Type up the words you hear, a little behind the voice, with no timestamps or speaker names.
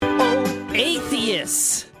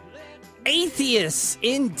Atheists. Atheists,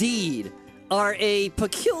 indeed, are a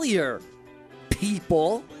peculiar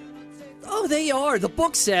people. Oh, they are. The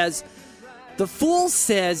book says, the fool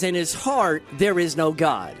says in his heart, there is no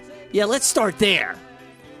God. Yeah, let's start there.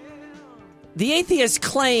 The atheists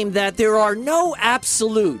claim that there are no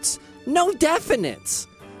absolutes, no definites.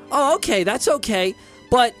 Oh, okay, that's okay.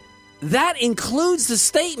 But that includes the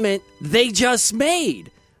statement they just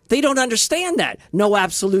made. They don't understand that. No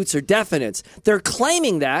absolutes or definites. They're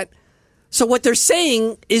claiming that. So what they're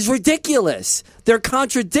saying is ridiculous. They're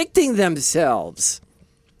contradicting themselves.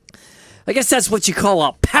 I guess that's what you call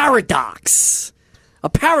a paradox. A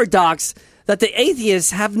paradox that the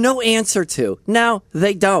atheists have no answer to. No,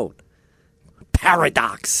 they don't.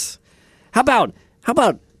 Paradox. How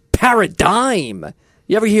about paradigm?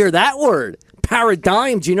 You ever hear that word?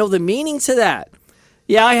 Paradigm. Do you know the meaning to that?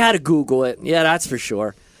 Yeah, I had to Google it. Yeah, that's for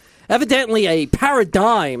sure. Evidently, a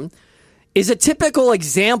paradigm is a typical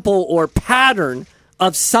example or pattern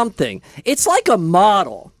of something. It's like a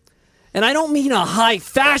model. And I don't mean a high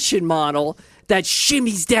fashion model that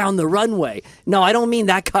shimmies down the runway. No, I don't mean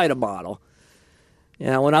that kind of model. You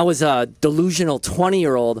know, when I was a delusional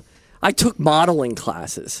 20-year-old, I took modeling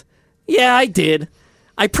classes. Yeah, I did.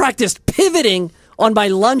 I practiced pivoting on my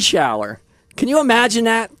lunch hour. Can you imagine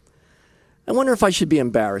that? I wonder if I should be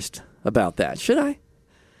embarrassed about that. Should I?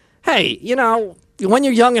 Hey, you know, when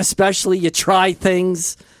you're young especially, you try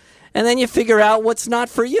things, and then you figure out what's not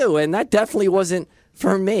for you, and that definitely wasn't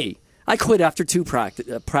for me. I quit after two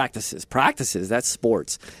practices. Practices, that's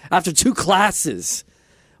sports. After 2 classes.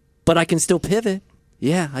 But I can still pivot.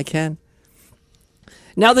 Yeah, I can.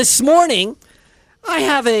 Now, this morning, I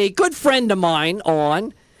have a good friend of mine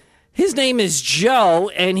on. His name is Joe,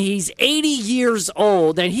 and he's 80 years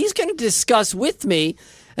old, and he's going to discuss with me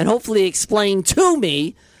and hopefully explain to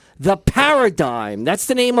me The Paradigm. That's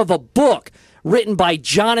the name of a book written by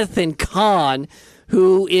Jonathan Cahn,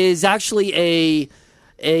 who is actually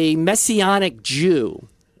a Messianic Jew,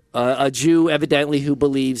 a Jew evidently who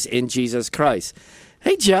believes in Jesus Christ.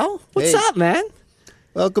 Hey, Joe, what's up, man?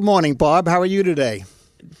 Well, good morning, Bob. How are you today?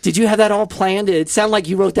 Did you have that all planned? It sounded like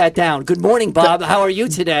you wrote that down. Good morning, Bob. How are you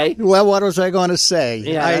today? Well, what was I going to say?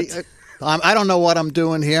 Yeah, I don't know what I'm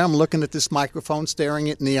doing here. I'm looking at this microphone, staring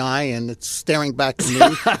it in the eye, and it's staring back to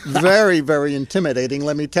me. Very, very intimidating,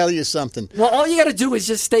 let me tell you something. Well, all you got to do is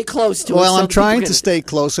just stay close to it. Well, I'm trying to stay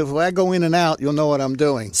close. If I go in and out, you'll know what I'm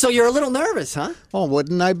doing. So you're a little nervous, huh? Oh,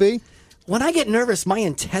 wouldn't I be? When I get nervous, my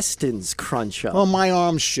intestines crunch up. Oh, my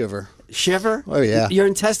arms shiver. Shiver? Oh, yeah. Your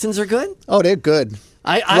intestines are good? Oh, they're good.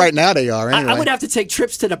 Right now they are, anyway. I would have to take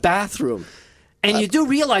trips to the bathroom. And you do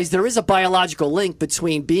realize there is a biological link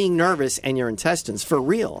between being nervous and your intestines, for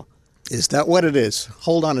real. Is that what it is?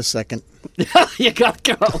 Hold on a second. You got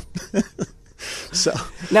to go. So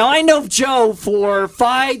now, I know Joe for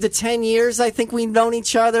 5 to 10 years. I think we've known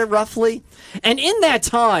each other, roughly. And in that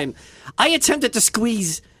time, I attempted to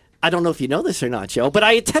squeeze, I don't know if you know this or not, Joe, but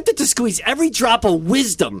I attempted to squeeze every drop of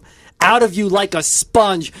wisdom out of you like a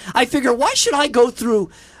sponge. I figure, why should I go through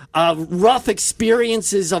rough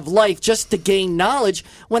experiences of life just to gain knowledge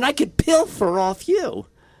when I could pilfer off you?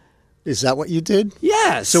 Is that what you did?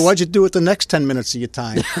 Yes. So what'd you do with the next 10 minutes of your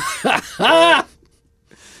time?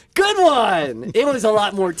 Good one. It was a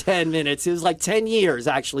lot more 10 minutes. It was like 10 years,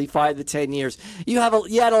 actually, 5 to 10 years. You had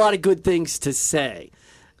a lot of good things to say.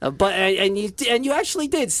 And you actually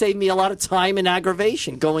did save me a lot of time and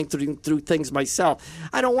aggravation going through things myself.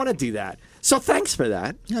 I don't want to do that. So thanks for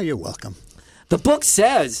that. Yeah, you're welcome. The book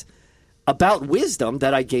says about wisdom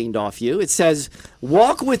that I gained off you. It says,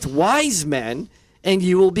 walk with wise men and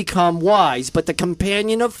you will become wise, but the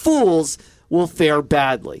companion of fools will fare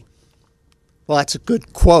badly. Well, that's a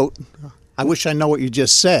good quote. I wish I know what you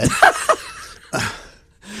just said.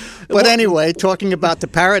 But anyway, talking about the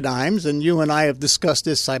paradigms, and you and I have discussed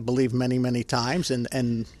this, I believe, many, many times,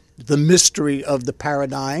 and the mystery of the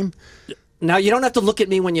paradigm. Now, you don't have to look at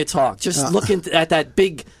me when you talk. Just look at that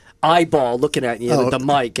big eyeball looking at you with the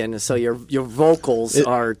mic, and so your vocals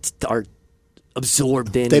are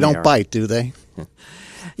absorbed in. They don't bite, do they?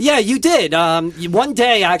 Yeah, you did. One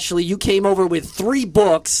day, actually, you came over with 3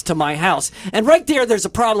 books to my house, and right there's a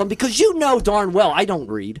problem because you know darn well I don't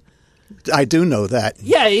read. I do know that.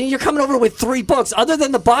 Yeah, you're coming over with 3 books. Other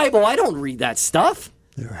than the Bible, I don't read that stuff.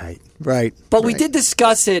 Right. But we did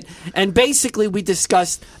discuss it, and basically we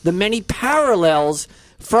discussed the many parallels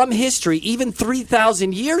from history, even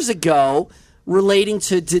 3,000 years ago, relating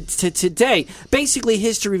to today. Basically,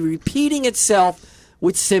 history repeating itself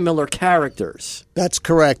with similar characters. That's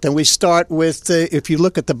correct. And we start with, if you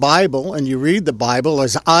look at the Bible and you read the Bible,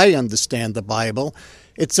 as I understand the Bible,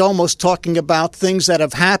 it's almost talking about things that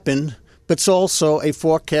have happened but it's also a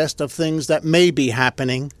forecast of things that may be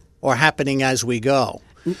happening or happening as we go.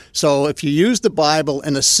 So if you use the Bible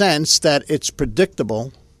in a sense that it's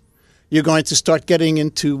predictable, you're going to start getting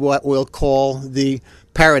into what we'll call the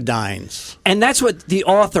paradigms. And that's what the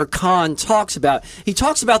author Kahn talks about. He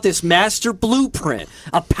talks about this master blueprint,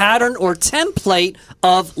 a pattern or template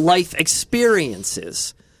of life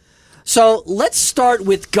experiences. So let's start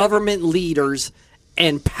with government leaders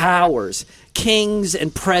and powers, kings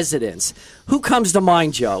and presidents. Who comes to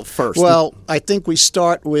mind, Joe, first? Well, I think we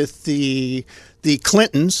start with the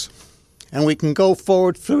Clintons, and we can go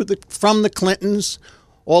forward from the Clintons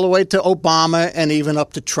all the way to Obama and even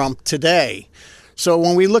up to Trump today. So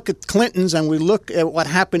when we look at Clintons and we look at what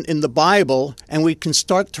happened in the Bible, and we can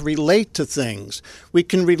start to relate to things. We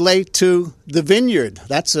can relate to the vineyard.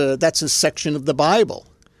 That's a section of the Bible.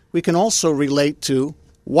 We can also relate to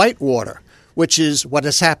Whitewater, which is what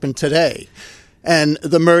has happened today, and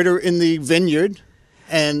the murder in the vineyard.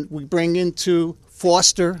 And we bring into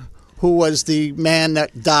Foster, who was the man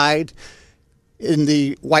that died in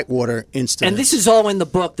the Whitewater incident. And this is all in the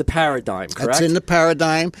book, The Paradigm, correct? That's in the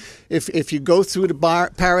Paradigm. If you go through the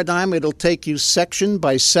Paradigm, it'll take you section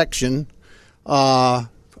by section from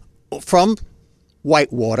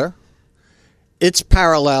Whitewater. It's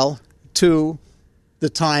parallel to the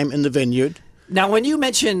time in the vineyard. Now, when you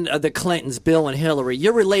mention the Clintons, Bill and Hillary,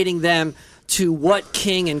 you're relating them to what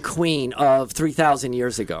king and queen of 3,000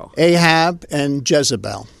 years ago? Ahab and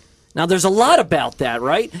Jezebel. Now, there's a lot about that,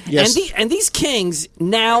 right? Yes. And these kings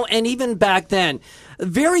now and even back then,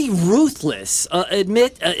 very ruthless,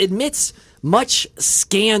 admits much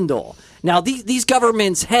scandal. Now, these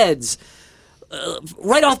governments' heads,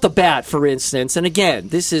 right off the bat, for instance, and again,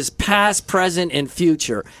 this is past, present, and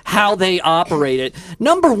future, how they operated.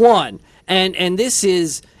 Number one, and this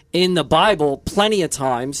is in the Bible plenty of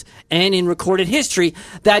times and in recorded history,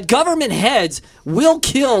 that government heads will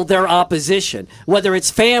kill their opposition, whether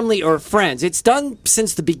it's family or friends. It's done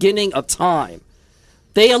since the beginning of time.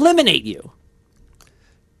 They eliminate you.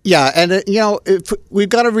 Yeah, and we've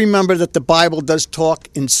got to remember that the Bible does talk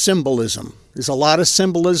in symbolism. There's a lot of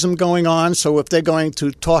symbolism going on, so if they're going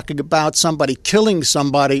to talk about somebody killing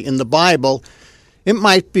somebody in the Bible, it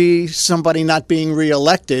might be somebody not being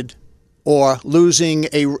reelected or losing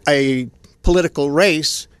a political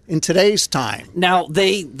race in today's time. Now,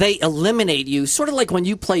 they eliminate you, sort of like when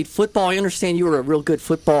you played football. I understand you were a real good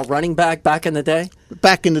football running back in the day?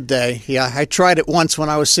 Back in the day, yeah. I tried it once when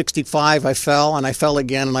I was 65. I fell, and I fell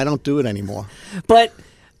again, and I don't do it anymore. But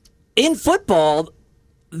in football,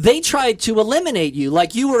 they tried to eliminate you.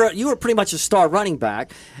 Like you were pretty much a star running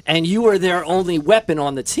back, and you were their only weapon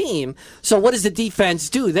on the team. So what does the defense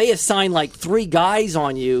do? They assign like 3 guys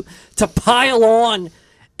on you to pile on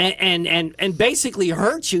and basically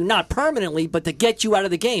hurt you, not permanently, but to get you out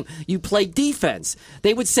of the game. You play defense.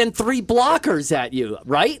 They would send 3 blockers at you,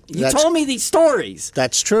 right? You told me these stories.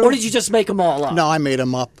 That's true. Or did you just make them all up? No, I made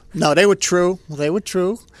them up. No, they were true. They were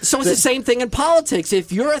true. So it's the same thing in politics.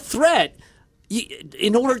 If you're a threat,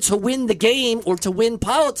 in order to win the game or to win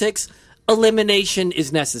politics, elimination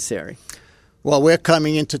is necessary. Well, we're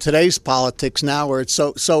coming into today's politics now where it's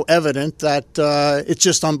so evident that it's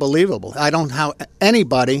just unbelievable. I don't know how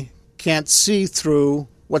anybody can't see through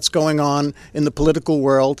what's going on in the political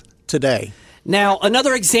world today. Now,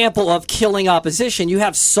 another example of killing opposition, you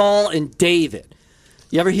have Saul and David.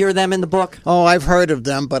 You ever hear them in the book? Oh, I've heard of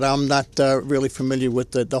them, but I'm not really familiar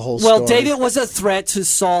with the whole story. Well, David was a threat to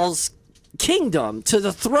Saul's kingdom, to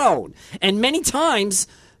the throne. And many times,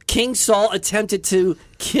 King Saul attempted to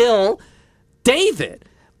kill David.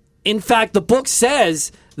 In fact, the book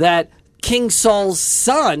says that King Saul's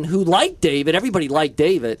son, who liked David, everybody liked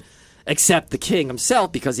David, except the king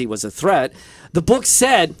himself because he was a threat. The book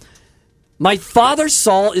said, "My father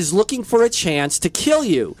Saul is looking for a chance to kill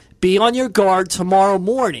you. Be on your guard tomorrow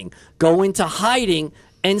morning. Go into hiding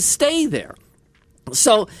and stay there."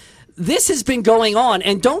 So this has been going on,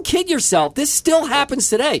 and don't kid yourself, this still happens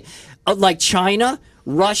today. Like China,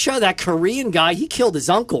 Russia, that Korean guy, he killed his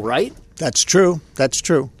uncle, right? That's true. That's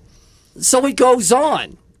true. So it goes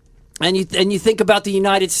on. And you think about the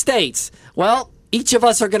United States. Well, each of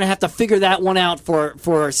us are going to have to figure that one out for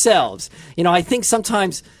ourselves. I think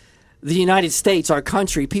sometimes the United States, our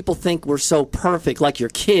country, people think we're so perfect, like your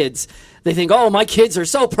kids. They think, oh, my kids are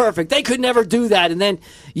so perfect. They could never do that. And then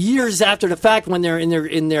years after the fact, when they're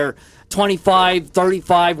in their 25,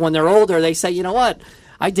 35, when they're older, they say, you know what?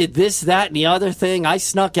 I did this, that, and the other thing. I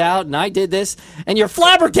snuck out, and I did this. And you're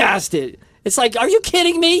flabbergasted. It's like, are you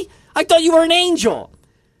kidding me? I thought you were an angel.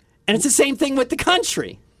 And it's the same thing with the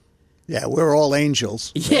country. Yeah, we're all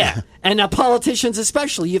angels. Yeah, and politicians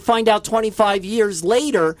especially. You find out 25 years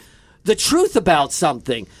later, the truth about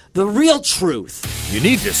something, the real truth. You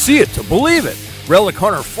need to see it to believe it. Relic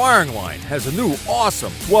Hunter Firing Line has a new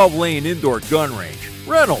awesome 12-lane indoor gun range,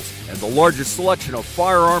 rentals, and the largest selection of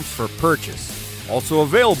firearms for purchase. Also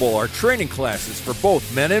available are training classes for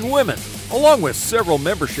both men and women, along with several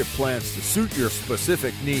membership plans to suit your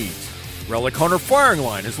specific needs. Relic Hunter Firing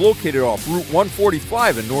Line is located off Route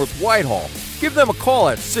 145 in North Whitehall. Give them a call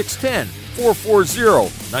at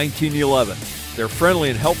 610-440-1911. Their friendly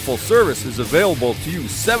and helpful service is available to you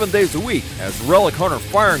 7 days a week, as Relic Hunter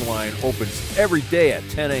Firing Line opens every day at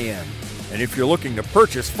 10 a.m. And if you're looking to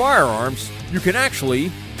purchase firearms, you can actually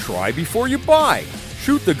try before you buy.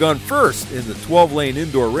 Shoot the gun first in the 12-lane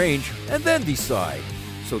indoor range and then decide.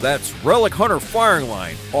 So that's Relic Hunter Firing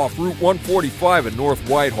Line off Route 145 in North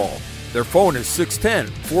Whitehall. Their phone is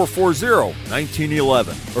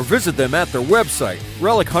 610-440-1911, or visit them at their website,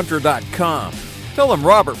 relichunter.com. Tell them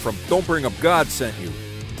Robert from Don't Bring Up God sent you.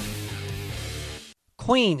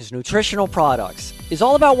 Queen's Nutritional Products is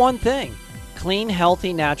all about one thing: clean,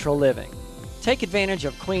 healthy, natural living. Take advantage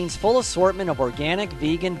of Queen's full assortment of organic,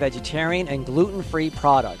 vegan, vegetarian, and gluten-free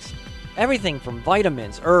products. Everything from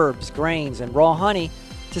vitamins, herbs, grains, and raw honey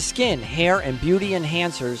to skin, hair, and beauty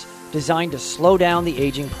enhancers designed to slow down the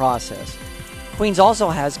aging process. Queen's also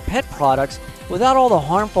has pet products without all the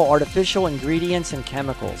harmful artificial ingredients and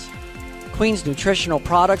chemicals. Queen's Nutritional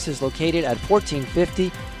Products is located at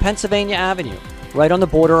 1450 Pennsylvania Avenue, right on the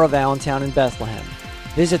border of Allentown and Bethlehem.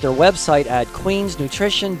 Visit their website at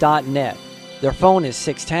queensnutrition.net. Their phone is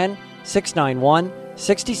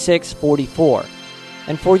 610-691-6644.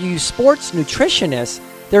 And for you sports nutritionists,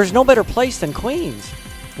 there's no better place than Queen's.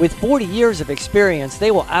 With 40 years of experience,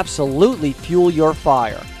 they will absolutely fuel your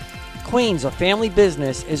fire. Queen's, a family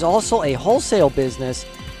business, is also a wholesale business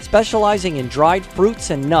specializing in dried fruits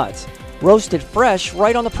and nuts, roasted fresh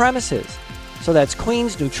right on the premises. So that's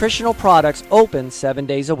Queen's Nutritional Products, open 7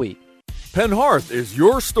 days a week. Penharth is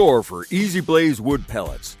your store for Easy Blaze wood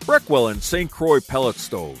pellets, Breckwell and St. Croix pellet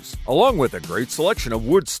stoves, along with a great selection of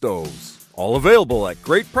wood stoves. All available at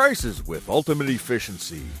great prices with ultimate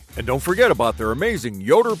efficiency. And don't forget about their amazing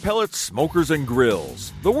Yoder pellets, smokers, and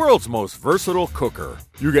grills, the world's most versatile cooker.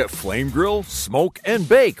 You get flame grill, smoke, and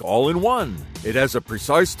bake all in one. It has a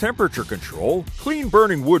precise temperature control, clean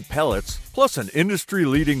burning wood pellets, plus an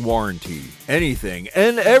industry-leading warranty. Anything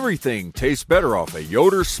and everything tastes better off a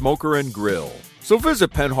Yoder smoker and grill. So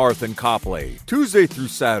visit Penharth and Copley, Tuesday through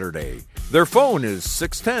Saturday. Their phone is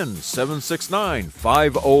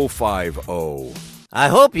 610-769-5050. I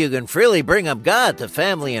hope you can freely bring up God to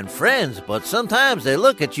family and friends, but sometimes they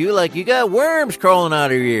look at you like you got worms crawling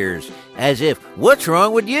out of your ears, as if, what's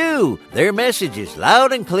wrong with you? Their message is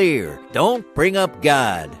loud and clear. Don't bring up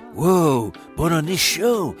God. Whoa, but on this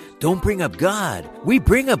show, don't bring up God. We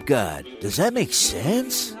bring up God. Does that make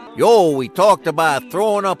sense? Yo, we talked about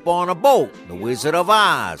throwing up on a boat, the Wizard of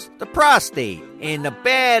Oz, the prostate, and the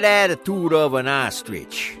bad attitude of an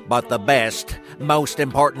ostrich. But the best, most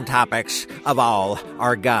important topics of all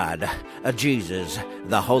are God, Jesus,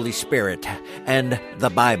 the Holy Spirit, and the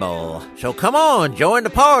Bible. So come on, join the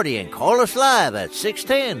party and call us live at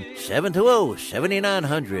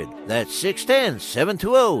 610-720-7900. That's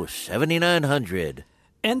 610-720-7900.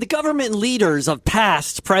 And the government leaders of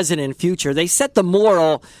past, present, and future, they set the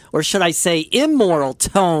moral, or should I say immoral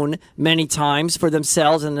tone many times for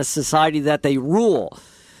themselves and the society that they rule,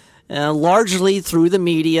 largely through the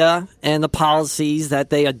media and the policies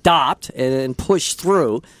that they adopt and push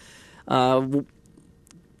through.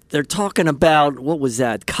 They're talking about, what was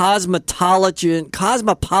that, cosmopolitan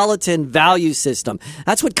value system.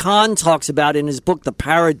 That's what Kahn talks about in his book, The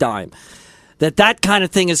Paradigm. That kind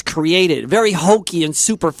of thing is created, very hokey and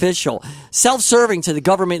superficial, self-serving to the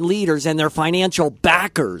government leaders and their financial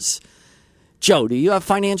backers. Joe, do you have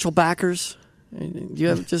financial backers? Do you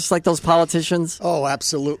have just like those politicians? Oh,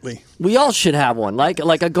 absolutely. We all should have one, like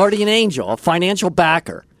a guardian angel, a financial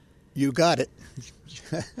backer. You got it.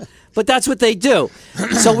 But that's what they do.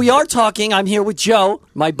 So we are talking, I'm here with Joe,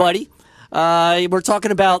 my buddy. We're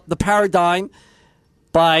talking about The Paradigm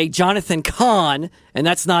by Jonathan Kahn, and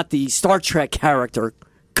that's not the Star Trek character,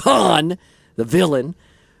 Khan, the villain,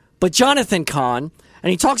 but Jonathan Kahn,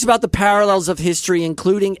 and he talks about the parallels of history,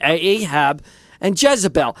 including Ahab and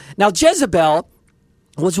Jezebel. Now, Jezebel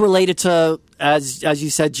was related to, as you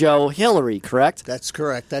said, Joe, Hillary, correct? That's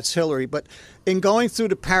correct. That's Hillary. But in going through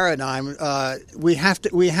the paradigm, we have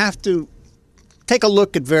to take a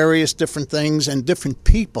look at various different things and different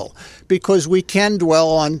people, because we can dwell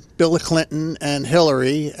on Bill Clinton and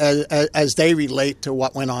Hillary as they relate to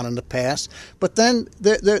what went on in the past. But then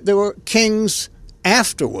there were kings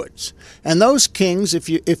afterwards. And those kings, if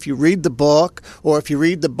you read the book or if you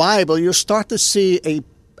read the Bible, you'll start to see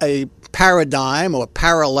a paradigm or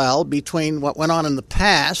parallel between what went on in the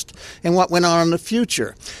past and what went on in the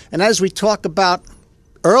future. And as we talked about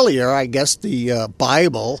earlier, I guess the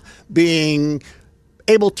Bible being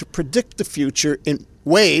able to predict the future in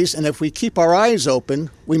ways, and if we keep our eyes open,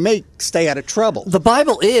 we may stay out of trouble. The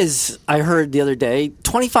Bible is, I heard the other day,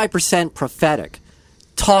 25% prophetic,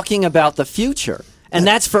 talking about the future. And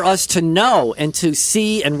that's for us to know and to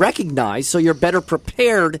see and recognize so you're better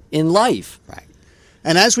prepared in life. Right.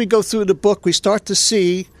 And as we go through the book, we start to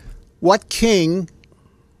see what king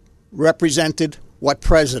represented what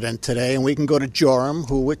president today. And we can go to Joram,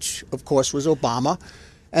 which, of course, was Obama.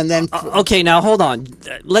 And then, okay, now hold on.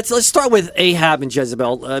 Let's start with Ahab and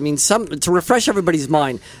Jezebel. I mean, to refresh everybody's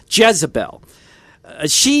mind, Jezebel,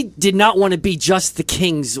 she did not want to be just the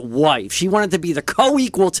king's wife. She wanted to be the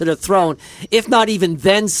co-equal to the throne, if not even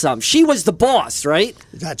then some. She was the boss, right?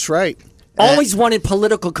 That's right. Always wanted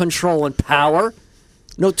political control and power.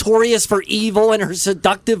 Notorious for evil and her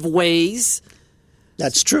seductive ways.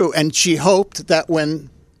 That's true. And she hoped that when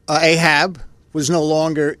Ahab was no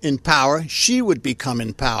longer in power, she would become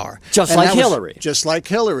in power. Just like Hillary. Just like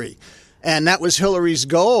Hillary. And that was Hillary's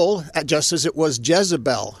goal, just as it was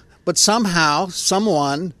Jezebel. But somehow,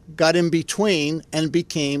 someone got in between and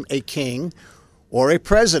became a king or a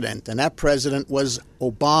president. And that president was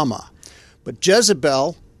Obama. But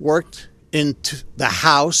Jezebel worked into the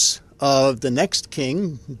house of the next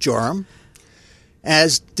king, Joram,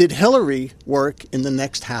 as did Hillary work in the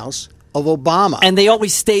next house of Obama. And they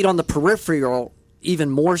always stayed on the peripheral, even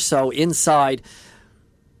more so inside,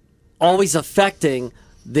 always affecting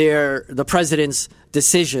the president's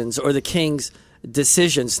decisions or the king's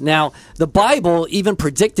decisions. Now, the Bible even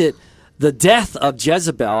predicted the death of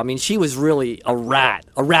Jezebel. I mean, she was really a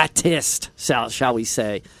ratist, shall we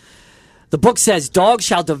say. The book says, dogs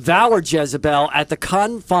shall devour Jezebel at the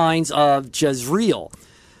confines of Jezreel,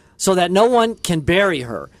 so that no one can bury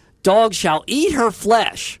her. Dogs shall eat her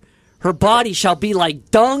flesh. Her body shall be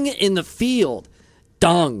like dung in the field.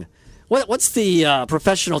 Dung. What's the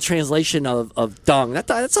professional translation of dung?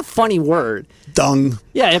 That's a funny word. Dung.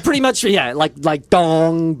 Yeah, pretty much, yeah, like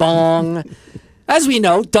dong, bong. As we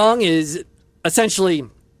know, dung is essentially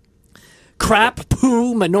crap,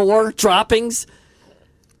 poo, manure, droppings,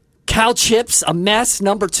 cow chips, a mess,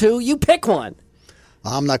 number 2. You pick one.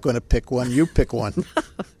 I'm not going to pick one. You pick one.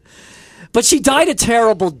 But she died a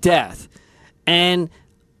terrible death. And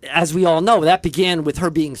as we all know, that began with her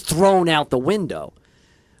being thrown out the window.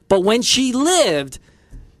 But when she lived,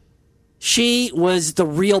 she was the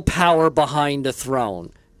real power behind the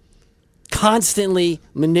throne, constantly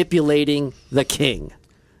manipulating the king.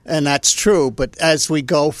 And that's true. But as we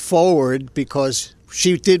go forward, because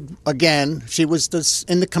she was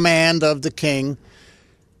in the command of the king,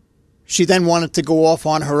 she then wanted to go off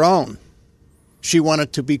on her own. She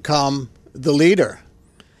wanted to become the leader.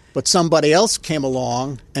 But somebody else came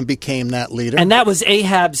along and became that leader. And that was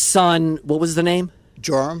Ahab's son. What was the name?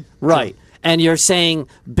 Joram. Right. And you're saying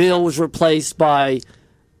Bill was replaced by...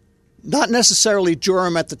 Not necessarily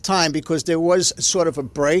Joram at the time, because there was sort of a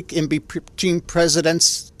break in between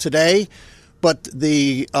presidents today. But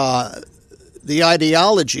the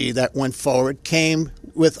ideology that went forward came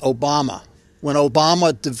with Obama. When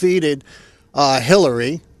Obama defeated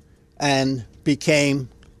Hillary and became,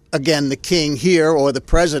 again, the king here or the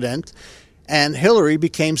president, and Hillary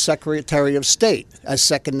became Secretary of State as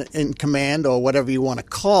second in command or whatever you want to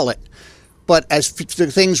call it. But as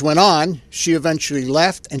things went on, she eventually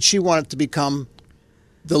left, and she wanted to become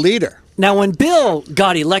the leader. Now, when Bill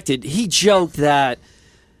got elected, he joked that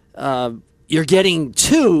you're getting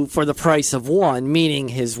 2 for the price of 1, meaning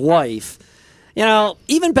his wife. You know,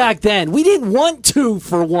 even back then, we didn't want 2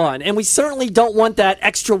 for 1, and we certainly don't want that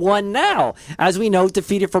extra 1 now. As we know,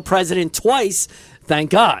 defeated for president twice, thank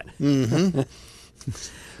God. Mm-hmm.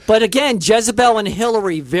 But again, Jezebel and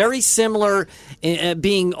Hillary, very similar,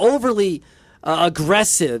 being overly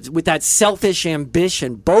aggressive with that selfish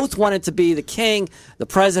ambition. Both wanted to be the king, the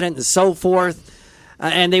president, and so forth.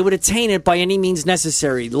 And they would attain it by any means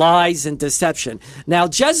necessary, lies and deception. Now,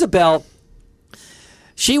 Jezebel,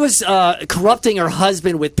 she was corrupting her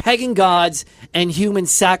husband with pagan gods and human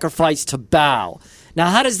sacrifice to Baal. Now,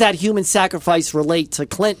 how does that human sacrifice relate to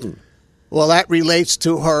Clinton? Well, that relates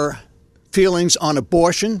to her feelings on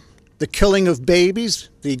abortion, the killing of babies,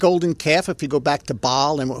 the golden calf, if you go back to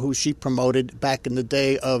Baal and who she promoted back in the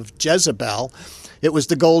day of Jezebel. It was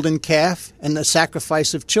the golden calf and the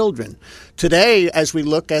sacrifice of children. Today, as we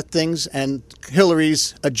look at things and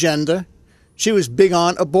Hillary's agenda, she was big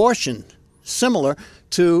on abortion, similar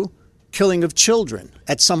to killing of children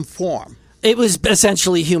at some form. It was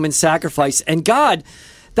essentially human sacrifice. And God,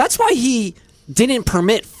 that's why he didn't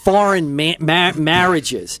permit foreign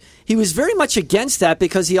marriages. He was very much against that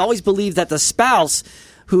because he always believed that the spouse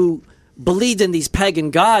who believed in these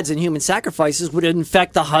pagan gods and human sacrifices would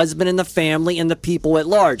infect the husband and the family and the people at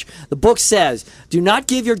large. The book says, do not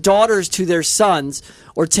give your daughters to their sons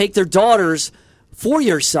or take their daughters for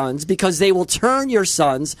your sons, because they will turn your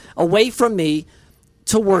sons away from me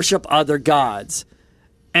to worship other gods.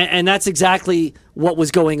 And that's exactly what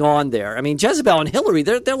was going on there. I mean, Jezebel and Hillary,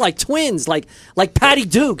 they're like twins, like Patty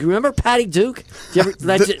Duke. Remember Patty Duke? Do you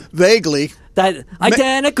ever, Vaguely. That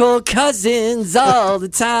identical cousins all the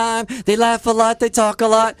time. They laugh a lot, they talk a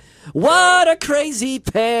lot. What a crazy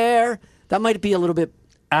pair. That might be a little bit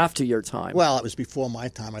after your time. Well, it was before my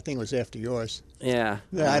time. I think it was after yours. Yeah.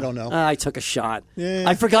 I don't know. I took a shot. Yeah.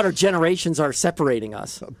 I forgot our generations are separating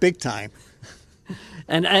us. Big time.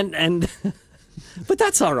 And but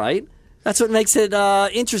that's all right. That's what makes it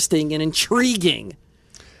interesting and intriguing.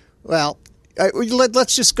 Well,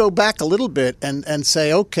 let's just go back a little bit and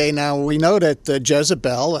say, okay, now we know that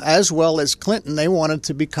Jezebel, as well as Clinton, they wanted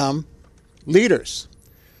to become leaders.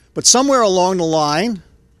 But somewhere along the line,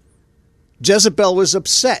 Jezebel was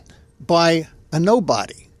upset by a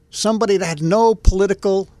nobody, somebody that had no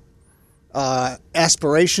political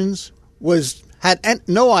aspirations, had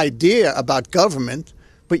no idea about government,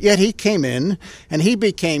 but yet he came in and he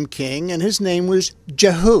became king, and his name was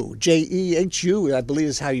Jehu, Jehu, I believe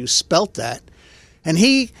is how you spelt that. And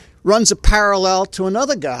he runs a parallel to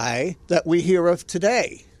another guy that we hear of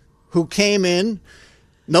today, who came in,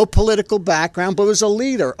 no political background, but was a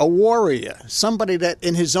leader, a warrior, somebody that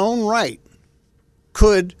in his own right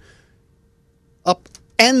could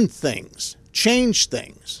upend things, change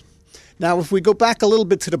things. Now, if we go back a little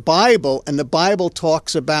bit to the Bible, and the Bible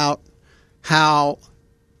talks about how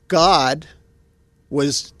God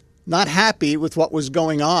was not happy with what was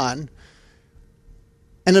going on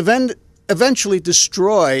and eventually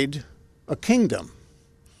destroyed a kingdom.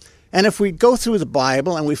 And if we go through the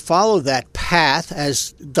Bible and we follow that path,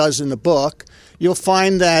 as it does in the book, you'll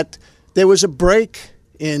find that there was a break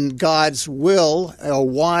in God's will, or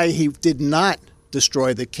why he did not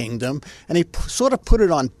destroy the kingdom, and he sort of put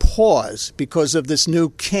it on pause because of this new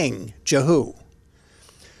king, Jehu.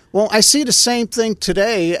 Well, I see the same thing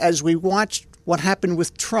today as we watched what happened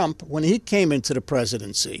with Trump when he came into the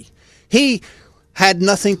presidency. He had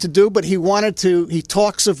nothing to do, but he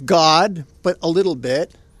talks of God, but a little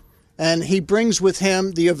bit, and he brings with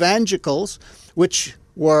him the evangelicals, which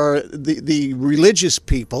were the religious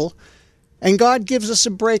people. And God gives us a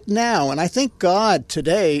break now. And I think God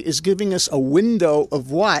today is giving us a window of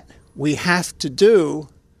what we have to do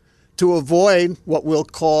to avoid what we'll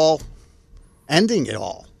call ending it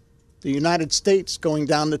all. The United States going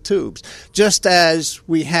down the tubes. Just as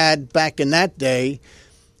we had back in that day,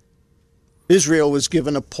 Israel was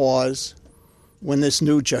given a pause when this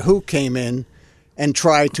new Jehu came in and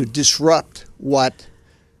tried to disrupt what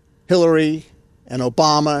Hillary and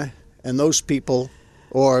Obama and those people,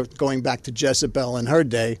 or going back to Jezebel in her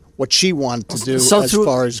day, what she wanted to do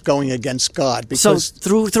far as going against God. Because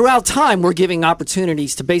throughout time, we're giving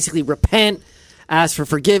opportunities to basically repent, ask for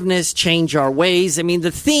forgiveness, change our ways. I mean,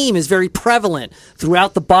 the theme is very prevalent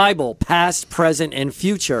throughout the Bible, past, present, and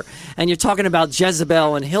future. And you're talking about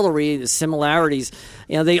Jezebel and Hillary, the similarities.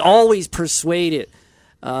 You know, they always persuaded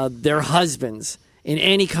their husbands in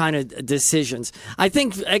any kind of decisions. I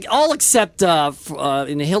think all except,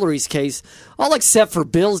 in Hillary's case, all except for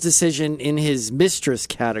Bill's decision in his mistress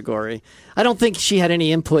category. I don't think she had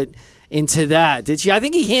any input into that, did she? I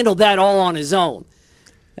think he handled that all on his own.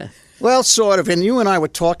 Well, sort of. And you and I were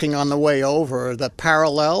talking on the way over, the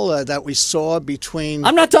parallel that we saw between...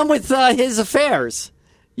 I'm not done with his affairs.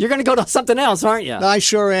 You're going to go to something else, aren't you? I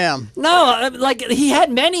sure am. No, like he had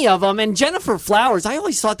many of them. And Jennifer Flowers, I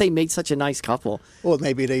always thought they made such a nice couple. Well,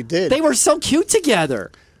 maybe they did. They were so cute together.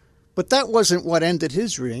 But that wasn't what ended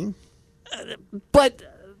his reign. But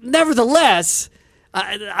nevertheless,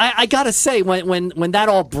 I got to say, when that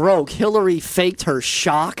all broke, Hillary faked her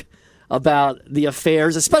shock about the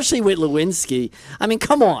affairs, especially with Lewinsky. I mean,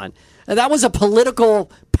 come on. That was a political,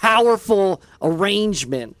 powerful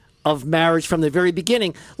arrangement of marriage from the very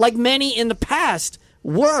beginning, like many in the past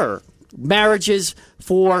were marriages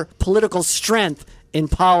for political strength in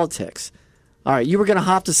politics. All right, you were going to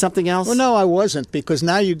hop to something else? Well, no, I wasn't, because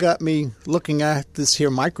now you got me looking at this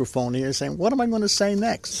here microphone here saying, what am I going to say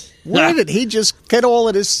next? Where did he just get all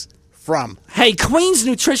of this from? Hey, Queen's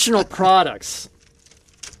Nutritional Products.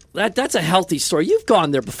 That's a healthy store. You've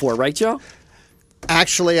gone there before, right, Joe?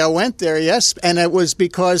 Actually, I went there, yes, and it was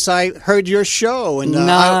because I heard your show. And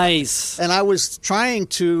nice. I was trying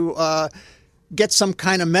to get some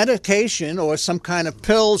kind of medication or some kind of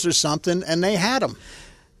pills or something, and they had them.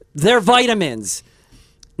 They're vitamins.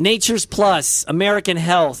 Nature's Plus, American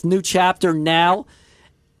Health, new chapter now,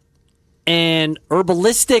 and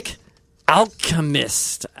Herbalistic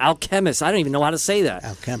Alchemist. I don't even know how to say that.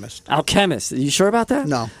 Alchemist. Are you sure about that?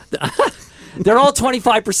 No. They're all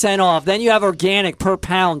 25% off. Then you have organic per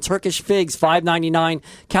pound. Turkish figs, $5.99.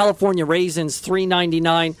 California raisins,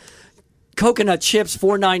 $3.99. Coconut chips,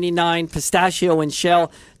 $4.99. Pistachio and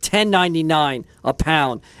shell, $10.99 a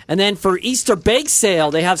pound. And then for Easter bake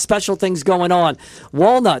sale, they have special things going on.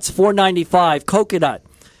 Walnuts, $4.95. Coconut,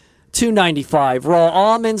 $2.95. Raw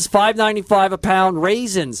almonds, $5.95 a pound.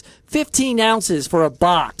 Raisins, 15 ounces for a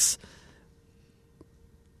box.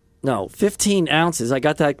 No, 15 ounces. I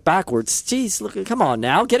got that backwards. Jeez, look, come on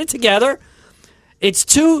now. Get it together. It's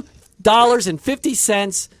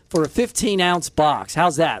 $2.50 for a 15-ounce box.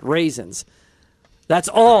 How's that? Raisins. That's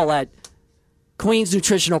all at Queen's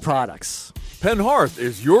Nutritional Products. Penharth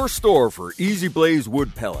is your store for Easy Blaze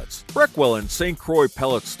wood pellets, Breckwell and St. Croix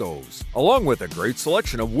pellet stoves, along with a great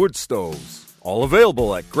selection of wood stoves. All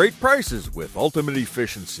available at great prices with ultimate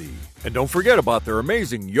efficiency. And don't forget about their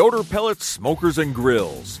amazing Yoder pellets, smokers, and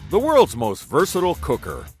grills, the world's most versatile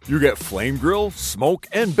cooker. You get flame grill, smoke,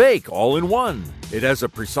 and bake all in one. It has a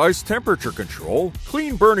precise temperature control,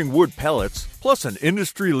 clean burning wood pellets, plus an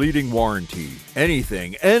industry-leading warranty.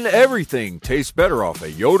 Anything and everything tastes better off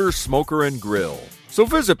a Yoder smoker and grill. So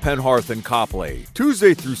visit Penharth in Copley,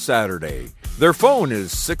 Tuesday through Saturday. Their phone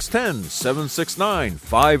is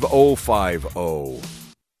 610-769-5050.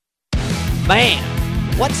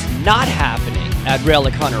 Man, what's not happening at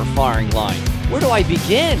Relic Hunter Firing Line? Where do I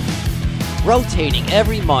begin? Rotating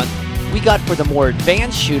every month, we got for the more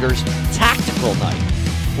advanced shooters Tactical Night,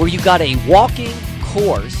 where you got a walking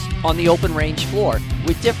course on the open range floor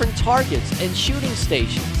with different targets and shooting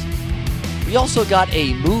stations. We also got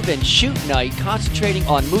a move and shoot night concentrating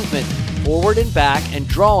on movement forward and back and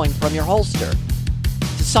drawing from your holster.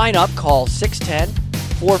 To sign up, call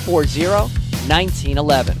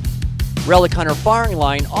 610-440-1911. Relic Hunter Firing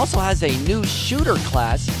Line also has a new shooter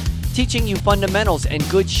class teaching you fundamentals and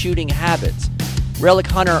good shooting habits. Relic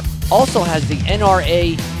Hunter also has the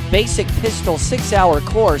NRA Basic Pistol 6-hour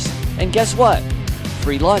course, and guess what?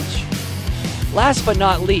 Free lunch. Last but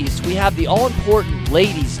not least, we have the all-important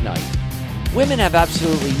Ladies' Night. Women have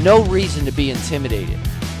absolutely no reason to be intimidated.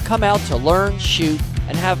 Come out to learn, shoot,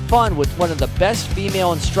 and have fun with one of the best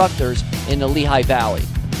female instructors in the Lehigh Valley.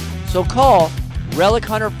 So call Relic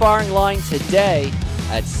Hunter Firing Line today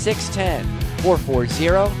at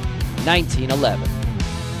 610-440-1911.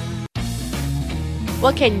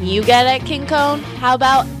 What can you get at King Cone? How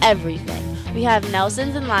about everything? We have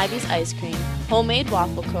Nelson's and Livy's ice cream, homemade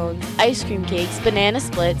waffle cones, ice cream cakes, banana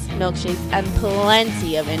splits, milkshakes, and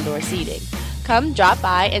plenty of indoor seating. Come drop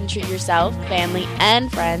by and treat yourself, family,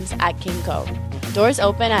 and friends at King Cone. Doors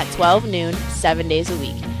open at 12 noon, 7 days a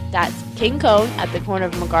week. That's King Cone at the corner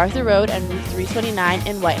of MacArthur Road and Route 329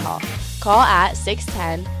 in Whitehall. Call at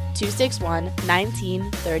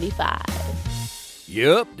 610-261-1935.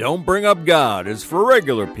 Yep, Don't Bring Up God is for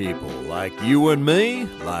regular people like you and me,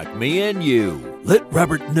 like me and you. Let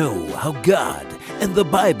Robert know how God and the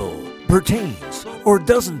Bible pertains or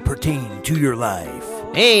doesn't pertain to your life.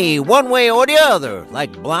 Hey, one way or the other,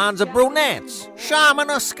 like blondes or brunettes,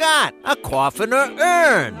 shaman or Scott, a coffin or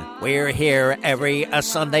urn. We're here every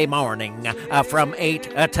Sunday morning from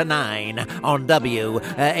 8 to 9 on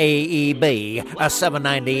WAEB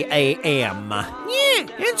 790 AM. Yeah,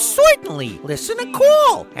 and certainly listen and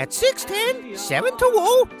call at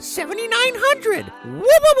 610-720-7900.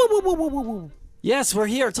 Woo-woo-woo-woo-woo-woo. Yes, we're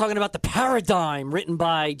here talking about The Paradigm, written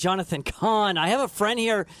by Jonathan Cahn. I have a friend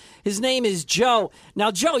here. His name is Joe. Now,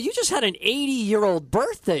 Joe, you just had an 80-year-old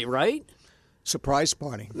birthday, right? Surprise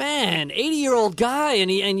party. Man, 80-year-old guy,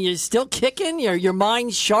 and you're still kicking? Your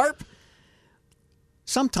mind's sharp?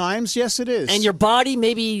 Sometimes, yes, it is. And your body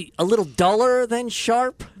maybe a little duller than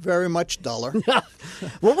sharp? Very much duller.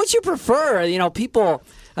 What would you prefer? People,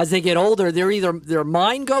 as they get older, they're either their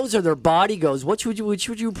mind goes or their body goes. Which would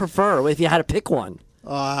you prefer if you had to pick one?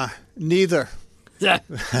 Neither.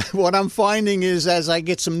 What I'm finding is as I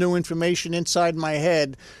get some new information inside my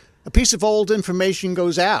head, a piece of old information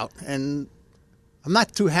goes out, and I'm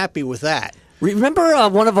not too happy with that. Remember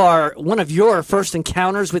one of your first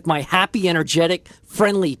encounters with my happy, energetic,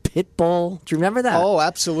 friendly pit bull? Do you remember that? Oh,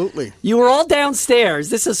 absolutely. You were all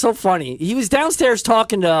downstairs. This is so funny. He was downstairs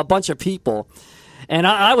talking to a bunch of people, and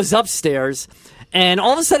I was upstairs. And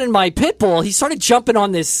all of a sudden, my pit bull, he started jumping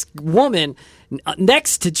on this woman,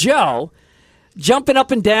 next to Joe, jumping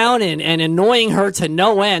up and down and annoying her to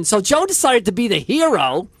no end. So Joe decided to be the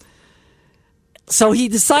hero. So he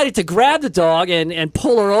decided to grab the dog and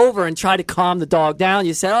pull her over and try to calm the dog down.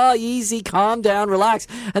 You said, oh, easy, calm down, relax.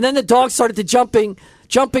 And then the dog started to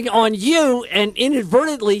jumping on you and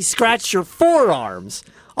inadvertently scratched your forearms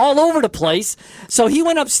all over the place. So he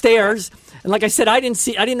went upstairs. And like I said, I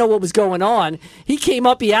didn't know what was going on. He came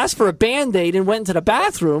up, he asked for a Band-Aid and went into the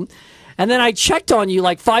bathroom. And then I checked on you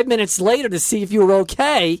like 5 minutes later to see if you were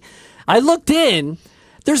okay. I looked in.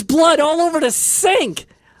 There's blood all over the sink.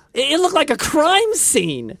 It looked like a crime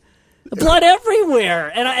scene. Blood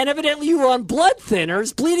everywhere. And evidently you were on blood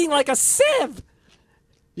thinners, bleeding like a sieve.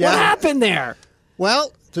 Yeah. What happened there?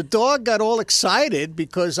 Well, the dog got all excited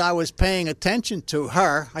because I was paying attention to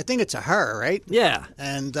her. I think it's a her, right? Yeah.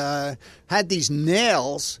 And had these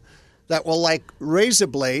nails that were like razor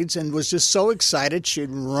blades and was just so excited she'd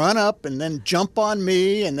run up and then jump on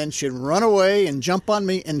me and then she'd run away and jump on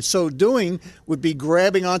me, and so doing would be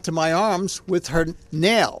grabbing onto my arms with her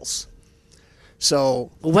nails.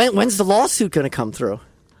 So when's the lawsuit going to come through?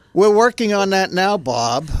 We're working on that now,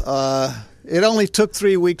 Bob. It only took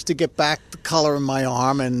 3 weeks to get back the color in my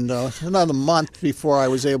arm, and another month before I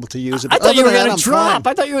was able to use it. I thought you were going to drop.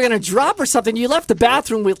 I thought you were going to drop or something. You left the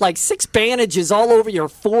bathroom with like 6 bandages all over your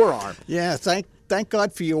forearm. Yeah, thank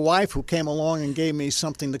God for your wife who came along and gave me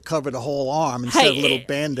something to cover the whole arm instead of little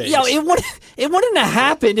Band-Aids. It wouldn't have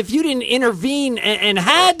happened if you didn't intervene and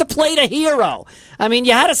had to play the hero. I mean,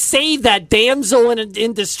 you had to save that damsel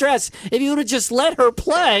in distress. If you would have just let her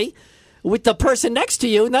play with the person next to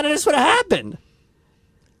you, none of this would have happened.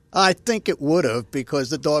 I think it would have,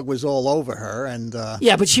 because the dog was all over her. And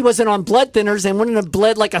yeah, but she wasn't on blood thinners and wouldn't have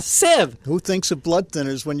bled like a sieve. Who thinks of blood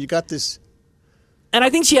thinners when you got this? And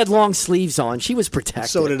I think she had long sleeves on. She was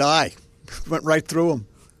protected. So did I. Went right through them.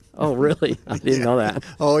 Oh, really? I didn't know that.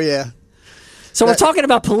 Oh, yeah. So we're talking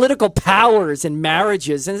about political powers and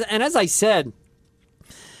marriages. And as I said,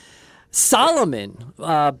 Solomon,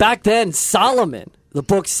 back then, the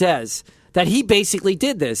book says that he basically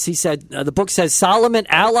did this. He said, the book says Solomon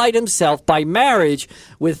allied himself by marriage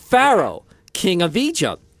with Pharaoh, king of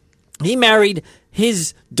Egypt. He married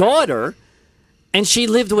his daughter, and she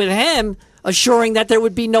lived with him, assuring that there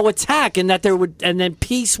would be no attack and then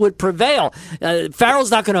peace would prevail.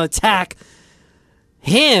 Pharaoh's not going to attack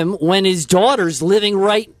him when his daughter's living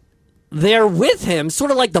right there with him,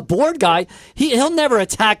 sort of like the board guy. He'll never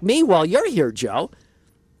attack me while you're here, Joe.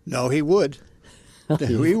 No, he would.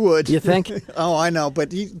 We would. You think? Oh, I know,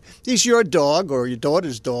 but he's your dog or your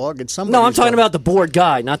daughter's dog. And No, I'm talking about the board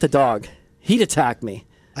guy, not the dog. He'd attack me.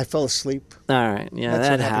 I fell asleep. All right, yeah, That's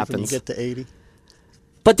that what happens. When you get to 80.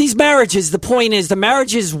 But these marriages, the point is, the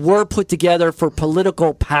marriages were put together for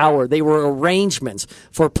political power. They were arrangements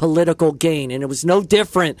for political gain, and it was no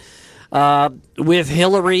different with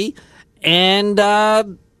Hillary and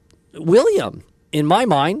William, in my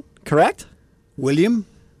mind, correct? William?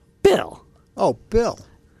 Bill. Oh, Bill.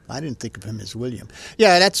 I didn't think of him as William.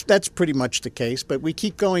 Yeah, that's pretty much the case. But we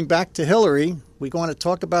keep going back to Hillary. We want to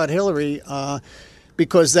talk about Hillary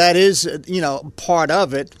because that is, part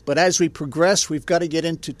of it. But as we progress, we've got to get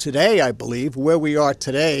into today, I believe, where we are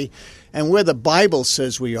today and where the Bible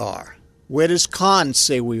says we are. Where does Khan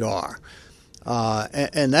say we are?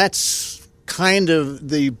 And that's kind of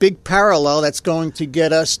the big parallel that's going to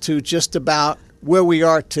get us to just about where we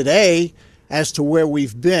are today as to where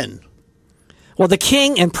we've been. Well, the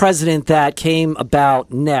king and president that came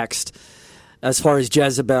about next, as far as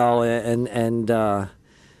Jezebel and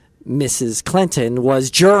Mrs. Clinton, was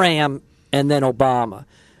Joram and then Obama.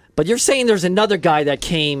 But you're saying there's another guy that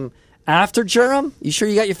came after Joram? You sure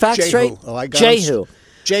you got your facts Jehu. straight? Oh, I got Jehu.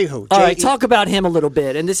 Jehu. All right, talk about him a little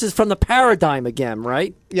bit. And this is from the paradigm again,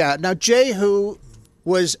 right? Yeah. Now, Jehu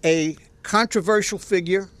was a controversial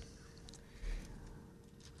figure.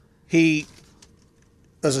 He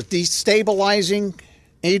was a destabilizing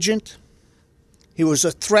agent. He was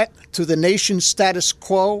a threat to the nation's status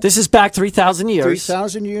quo. This is back 3,000 years.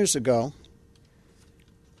 3,000 years ago.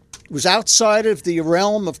 He was outside of the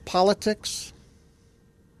realm of politics.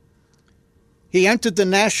 He entered the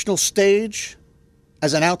national stage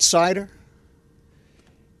as an outsider.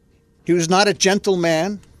 He was not a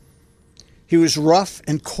gentleman. He was rough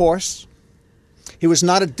and coarse. He was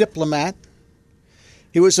not a diplomat.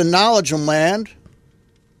 He was a knowledgeable man.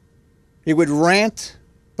 He would rant,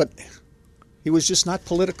 but he was just not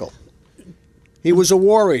political. He was a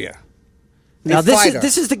warrior. Now,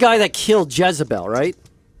 this is the guy that killed Jezebel, right?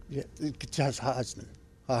 Yeah, her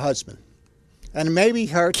husband. And maybe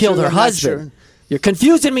her killed too, her I'm not husband. sure. You're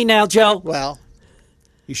confusing me now, Joe. Well,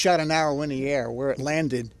 he shot an arrow in the air. Where it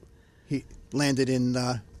landed, landed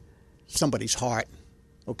in somebody's heart.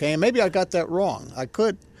 Okay, and maybe I got that wrong. I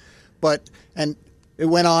could. And it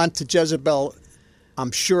went on to Jezebel,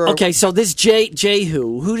 I'm sure. Okay, so this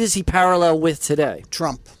Jehu, who does he parallel with today?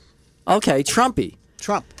 Trump. Okay, Trumpy.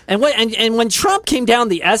 Trump. And when Trump came down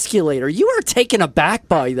the escalator, you were taken aback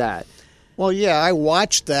by that. Well, yeah, I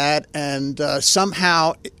watched that, and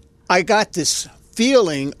somehow I got this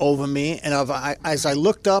feeling over me, and as I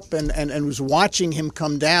looked up and was watching him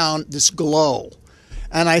come down, this glow.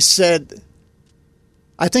 And I said,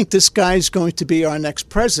 I think this guy's going to be our next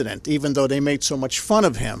president, even though they made so much fun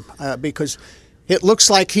of him, because it looks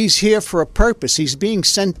like he's here for a purpose. He's being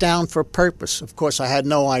sent down for a purpose. Of course, I had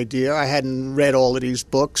no idea. I hadn't read all of these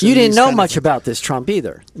books. You didn't know much about this Trump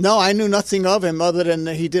either. No, I knew nothing of him other than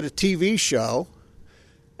he did a TV show,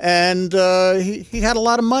 and he had a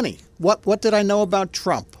lot of money. What did I know about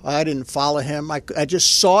Trump? I didn't follow him. I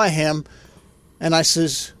just saw him, and I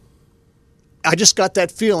says, I just got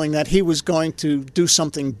that feeling that he was going to do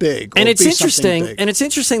something big. And it's interesting. And it's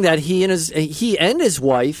interesting that he and his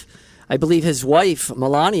wife, I believe his wife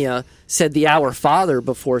Melania, said the Our Father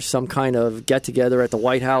before some kind of get together at the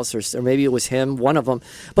White House, or maybe it was him, one of them.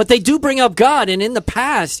 But they do bring up God, and in the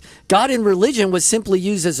past, God in religion was simply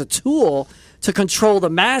used as a tool to control the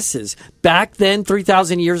masses. Back then,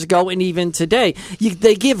 3,000 years ago, and even today,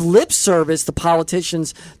 they give lip service, the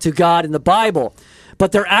politicians, to God in the Bible.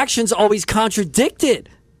 But their actions always contradicted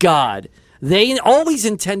God. They always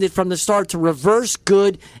intended from the start to reverse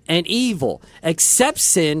good and evil, accept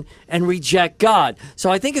sin, and reject God. So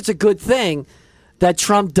I think it's a good thing that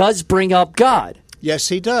Trump does bring up God. Yes,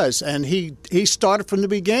 he does. And he started from the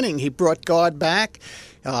beginning. He brought God back.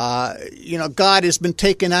 God has been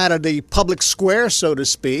taken out of the public square, so to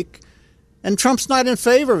speak. And Trump's not in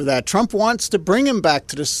favor of that. Trump wants to bring him back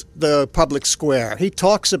to the public square. He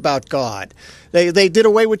talks about God. They did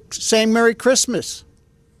away with saying Merry Christmas,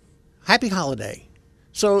 Happy Holiday.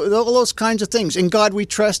 So all those kinds of things. In God we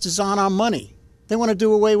trust is on our money. They want to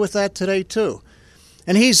do away with that today too.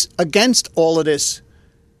 And he's against all of this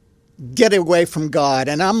get away from God.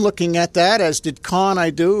 And I'm looking at that, as did Kahn, I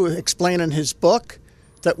do, explain in his book,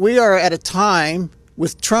 that we are at a time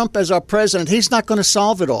with Trump as our president. He's not going to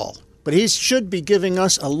solve it all. But he should be giving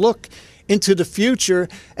us a look into the future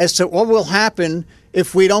as to what will happen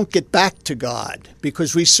if we don't get back to God.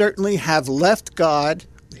 Because we certainly have left God,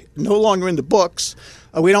 no longer in the books.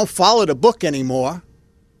 We don't follow the book anymore.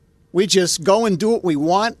 We just go and do what we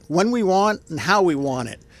want, when we want, and how we want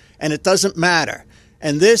it. And it doesn't matter.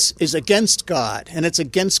 And this is against God, and it's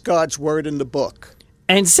against God's word in the book.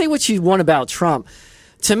 And say what you want about Trump.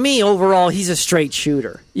 To me, overall, he's a straight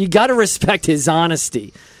shooter. You got to respect his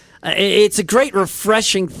honesty. It's a great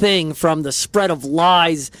refreshing thing from the spread of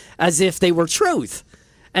lies as if they were truth.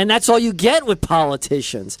 And that's all you get with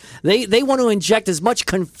politicians. They want to inject as much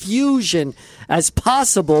confusion as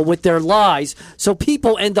possible with their lies, so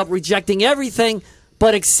people end up rejecting everything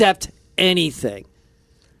but accept anything.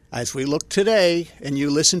 As we look today and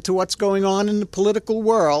you listen to what's going on in the political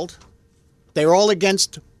world, they're all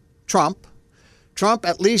against Trump. Trump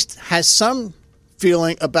at least has some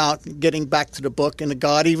feeling about getting back to the book and to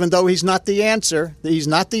God, even though he's not the answer. He's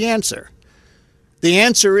not the answer. The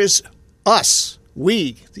answer is us,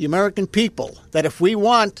 we, the American people, that if we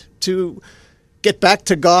want to get back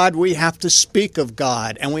to God, we have to speak of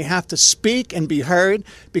God, and we have to speak and be heard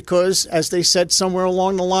because, as they said somewhere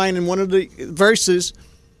along the line in one of the verses,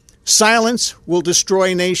 silence will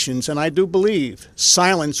destroy nations, and I do believe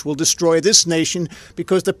silence will destroy this nation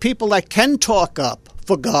because the people that can talk up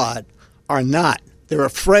for God are not. They're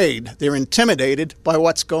afraid. They're intimidated by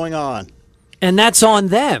what's going on. And that's on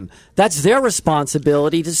them. That's their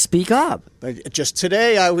responsibility to speak up. Just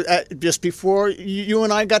today, just before you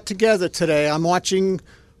and I got together today, I'm watching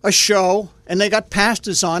a show, and they got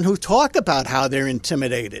pastors on who talk about how they're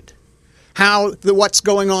intimidated, what's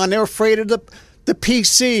going on. They're afraid of the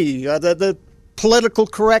PC, the political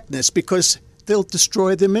correctness, because they'll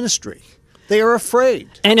destroy their ministry. They are afraid.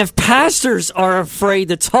 And if pastors are afraid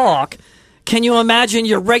to talk, can you imagine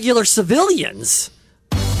your regular civilians?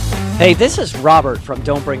 Hey, this is Robert from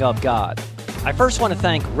Don't Bring Up God. I first want to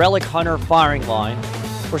thank Relic Hunter Firing Line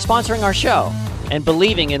for sponsoring our show and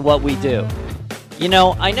believing in what we do. You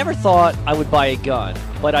know, I never thought I would buy a gun,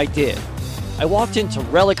 but I did. I walked into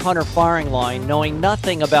Relic Hunter Firing Line knowing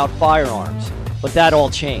nothing about firearms, but that all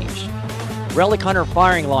changed. Relic Hunter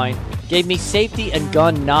Firing Line gave me safety and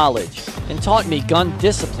gun knowledge and taught me gun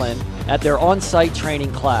discipline at their on-site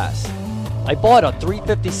training class. I bought a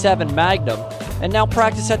 .357 Magnum and now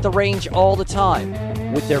practice at the range all the time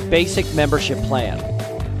with their basic membership plan.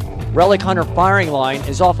 Relic Hunter Firing Line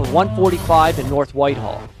is off of 145 in North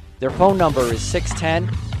Whitehall. Their phone number is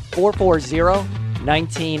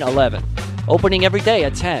 610-440-1911. Opening every day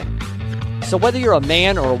at 10. So whether you're a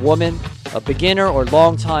man or a woman, a beginner or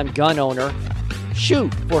longtime gun owner,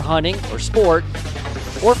 shoot for hunting or sport,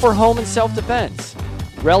 or for home and self-defense,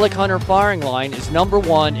 Relic Hunter Firing Line is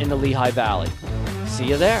 #1 in the Lehigh Valley. See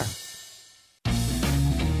you there.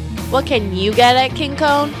 What can you get at King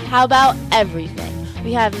Cone? How about everything?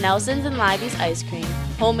 We have Nelson's and Livy's ice cream,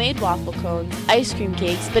 homemade waffle cones, ice cream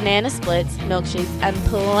cakes, banana splits, milkshakes, and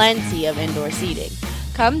plenty of indoor seating.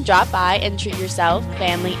 Come drop by and treat yourself,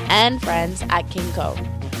 family, and friends at King Cone.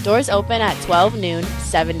 Doors open at 12 noon,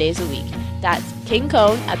 7 days a week. That's King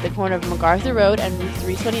Cone at the corner of MacArthur Road and Route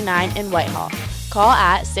 329 in Whitehall. Call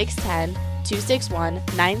at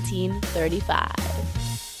 610-261-1935.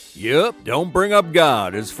 Yep, Don't Bring Up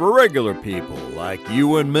God is for regular people like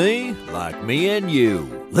you and me, like me and you.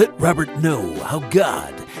 Let Robert know how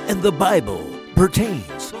God and the Bible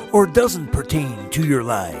pertains or doesn't pertain to your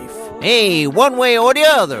life. Hey, one way or the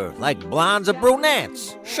other, like blondes or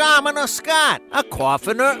brunettes, shaman or Scott, a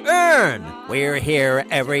coffin or urn. We're here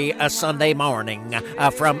every Sunday morning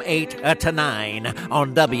from 8 to 9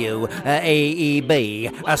 on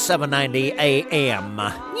WAEB 790 AM.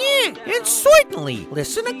 Yeah, and certainly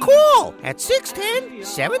listen to call at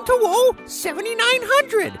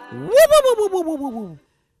 610-720-7900. Woo-woo-woo-woo-woo-woo.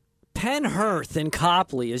 Penhearth in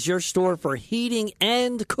Copley is your store for heating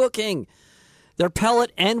and cooking. Their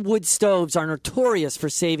pellet and wood stoves are notorious for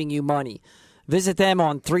saving you money. Visit them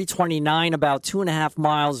on 329, about 2.5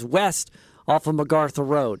 miles west off of MacArthur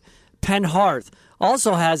Road. Penhearth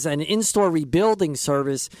also has an in-store rebuilding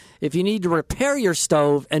service if you need to repair your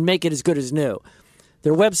stove and make it as good as new.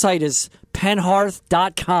 Their website is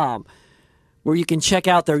penhearth.com, where you can check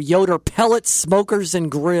out their Yoder pellets, smokers, and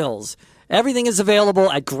grills. Everything is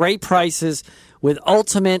available at great prices with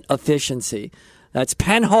ultimate efficiency. That's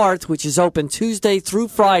Penhearth, which is open Tuesday through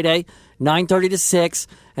Friday, 9:30 to 6,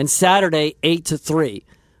 and Saturday, 8 to 3.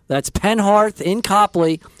 That's Penhearth in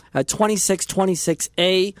Copley at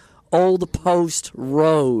 2626A Old Post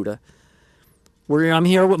Road. I'm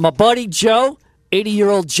here with my buddy Joe,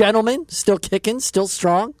 80-year-old gentleman, still kicking, still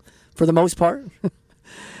strong for the most part.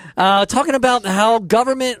 Talking about how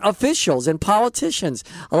government officials and politicians,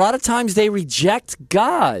 a lot of times they reject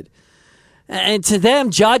God. And to them,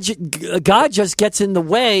 God just gets in the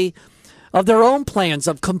way of their own plans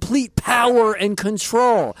of complete power and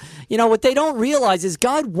control. You know, what they don't realize is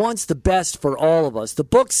God wants the best for all of us. The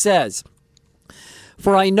book says,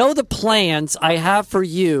 "For I know the plans I have for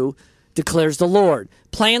you, declares the Lord.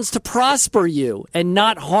 Plans to prosper you and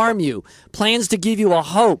not harm you. Plans to give you a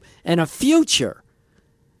hope and a future."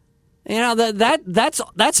 You know,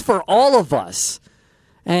 that's for all of us.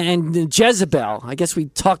 And Jezebel, I guess we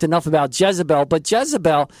talked enough about Jezebel, but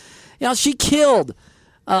Jezebel, you know, she killed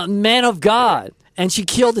men of God, and she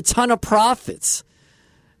killed a ton of prophets.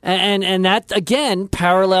 And that, again,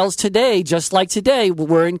 parallels today, just like today,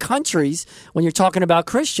 we're in countries, when you're talking about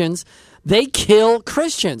Christians, they kill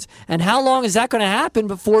Christians. And how long is that going to happen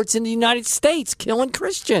before it's in the United States killing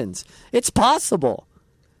Christians? It's possible.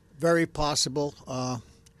 Very possible.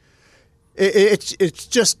 It's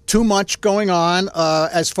just too much going on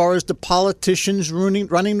as far as the politicians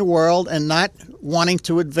running the world and not wanting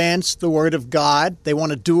to advance the Word of God. They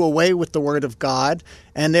want to do away with the Word of God,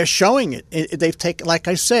 and they're showing it. They've taken, like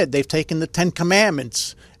I said, they've taken the 10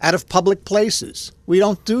 Commandments out of public places. We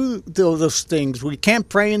don't do those things. We can't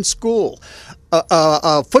pray in school.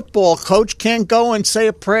 A football coach can't go and say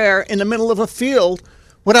a prayer in the middle of a field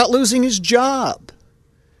without losing his job.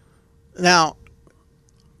 Now,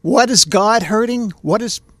 what is God hurting? What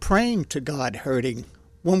is praying to God hurting?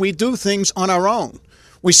 When we do things on our own,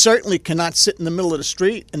 we certainly cannot sit in the middle of the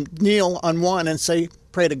street and kneel on one and say,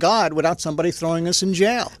 pray to God, without somebody throwing us in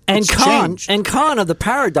jail. And Kahn of the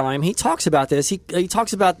Paradigm, he talks about this. He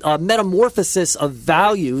talks about metamorphosis of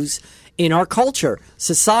values in our culture,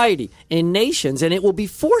 society, in nations, and it will be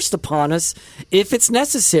forced upon us if it's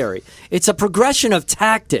necessary. It's a progression of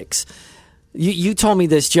tactics. You told me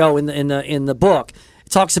this, Joe, in the book.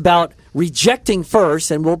 Talks about rejecting first,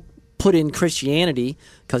 and we'll put in Christianity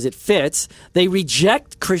because it fits. They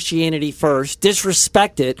reject Christianity first,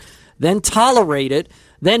 disrespect it, then tolerate it,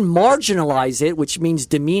 then marginalize it, which means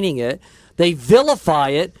demeaning it. They vilify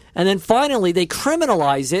it, and then finally they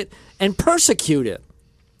criminalize it and persecute it.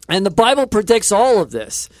 And the Bible predicts all of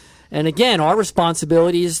this. And again, our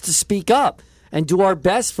responsibility is to speak up and do our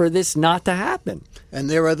best for this not to happen. And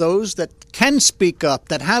there are those that can speak up,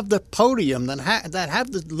 that have the podium, that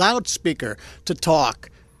have the loudspeaker to talk,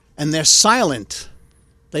 and they're silent.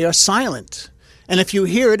 They are silent. And if you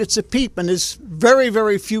hear it, it's a peep, and there's very,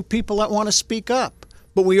 very few people that want to speak up.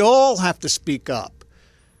 but we all have to speak up.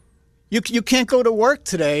 You can't go to work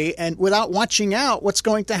today and without watching out what's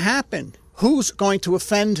going to happen. Who's going to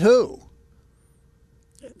offend who?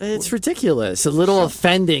 It's ridiculous. A little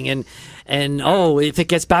offending, and if it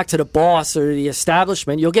gets back to the boss or the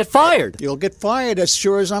establishment, you'll get fired. You'll get fired as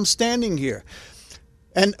sure as I'm standing here.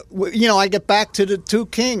 And, I get back to the two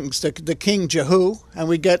kings, the King Jehu,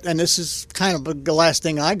 and this is kind of the last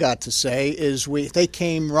thing I got to say, is they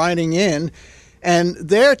came riding in, and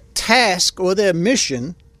their task or their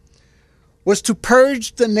mission was to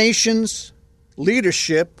purge the nation's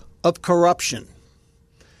leadership of corruption.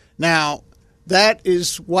 Now, that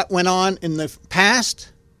is what went on in the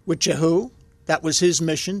past with Jehu. That was his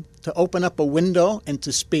mission, to open up a window and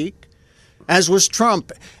to speak, as was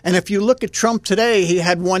Trump. And if you look at Trump today, he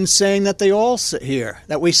had one saying that they all hear,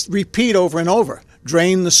 that we repeat over and over: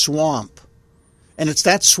 drain the swamp. And it's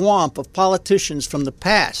that swamp of politicians from the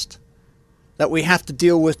past that we have to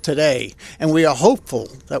deal with today. And we are hopeful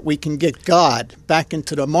that we can get God back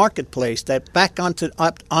into the marketplace, back onto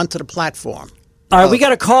the platform. All right, we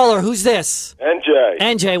got a caller. Who's this? NJ.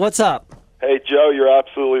 NJ, what's up? Hey, Joe, you're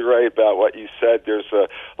absolutely right about what you said. There's a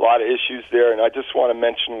lot of issues there, and I just want to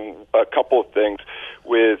mention a couple of things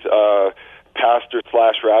with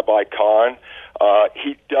Pastor/Rabbi Khan.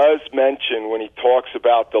 He does mention, when he talks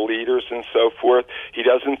about the leaders and so forth, he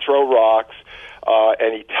doesn't throw rocks.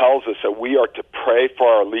 And he tells us that we are to pray for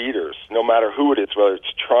our leaders, no matter who it is, whether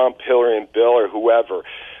it's Trump, Hillary, and Bill, or whoever.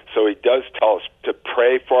 So he does tell us to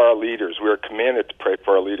pray for our leaders. We are commanded to pray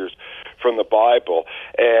for our leaders from the Bible.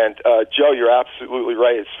 And, Joe, you're absolutely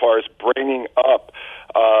right as far as bringing up,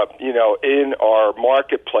 in our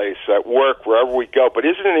marketplace, at work, wherever we go. But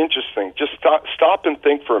isn't it interesting? Just stop and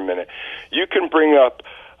think for a minute. You can bring up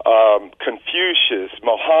Confucius,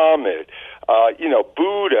 Muhammad,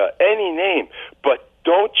 Buddha, any name, but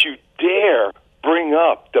don't you dare bring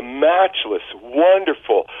up the matchless,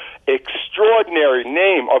 wonderful, extraordinary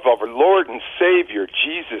name of our Lord and Savior,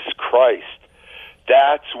 Jesus Christ.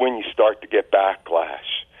 That's when you start to get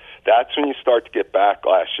backlash. That's when you start to get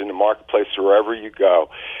backlash in the marketplace or wherever you go.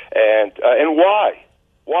 And why?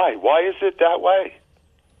 Why is it that way?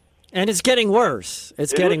 And it's getting worse.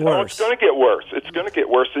 It's getting worse. It's going to get worse. It's going to get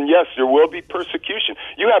worse. And yes, there will be persecution.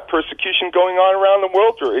 You have persecution going on around the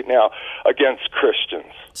world right now against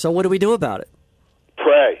Christians. So what do we do about it?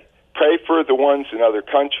 Pray. Pray for the ones in other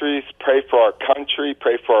countries. Pray for our country.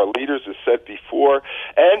 Pray for our leaders, as said before.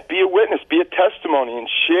 And be a witness. Be a testimony and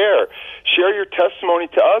share. Share your testimony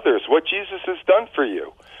to others, what Jesus has done for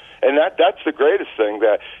you. And that's the greatest thing,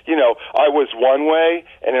 that, I was one way,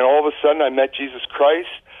 and then all of a sudden I met Jesus Christ.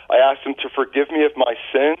 I asked him to forgive me of my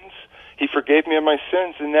sins. He forgave me of my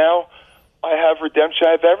sins, and now I have redemption.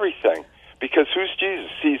 I have everything. Because who's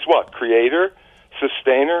Jesus? He's what? Creator,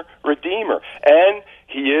 sustainer, redeemer. And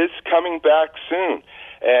he is coming back soon.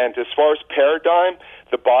 And as far as paradigm,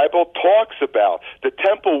 the Bible talks about the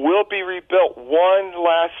temple will be rebuilt one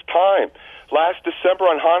last time. Last December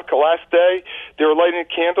on Hanukkah, last day, they were lighting a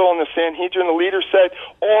candle on the Sanhedrin. The leader said,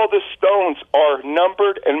 all the stones are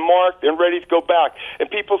numbered and marked and ready to go back.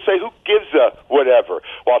 And people say, who gives a whatever?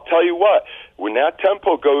 Well, I'll tell you what, when that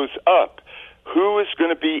temple goes up, who is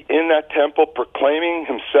going to be in that temple proclaiming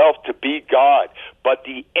himself to be God but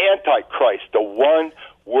the Antichrist, the one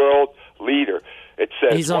world leader? It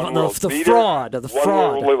says he's one the leader, fraud of the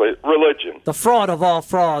fraud. Religion. The fraud of all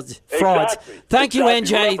frauds. Exactly. Thank you,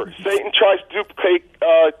 NJ. Remember, Satan tries to duplicate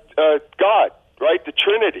God, right? The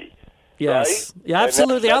Trinity. Yes. Right? Yeah,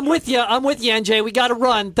 absolutely. I'm with you, NJ. We got to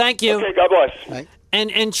run. Thank you. Okay, God bless. Right.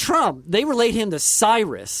 And Trump, they relate him to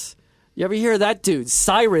Cyrus. You ever hear of that dude?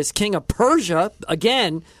 Cyrus, king of Persia,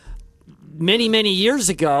 again, many, many years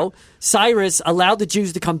ago. Cyrus allowed the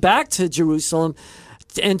Jews to come back to Jerusalem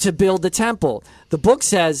and to build the temple. The book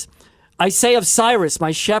says, I say of Cyrus,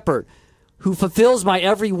 my shepherd, who fulfills my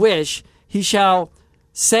every wish, he shall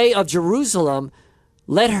say of Jerusalem,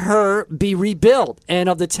 let her be rebuilt, and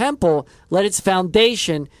of the temple, let its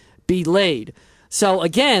foundation be laid. So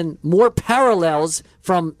again, more parallels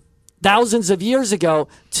from thousands of years ago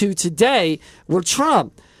to today, where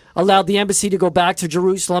Trump allowed the embassy to go back to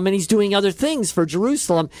Jerusalem, and he's doing other things for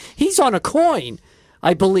Jerusalem. He's on a coin,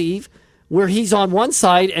 I believe, where he's on one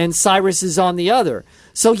side and Cyrus is on the other.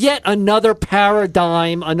 So yet another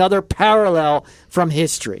paradigm, another parallel from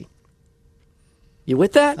history. You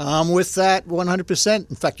with that? I'm with that 100%.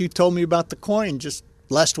 In fact, you told me about the coin just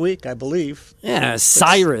last week, I believe. Yeah,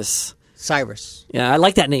 Cyrus. Cyrus. Yeah, I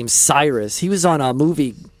like that name, Cyrus. He was on a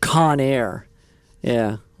movie, Con Air.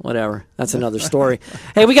 Yeah, whatever. That's another story.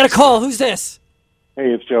 Hey, we got a call. Who's this?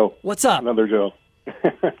 Hey, it's Joe. What's up? Another Joe.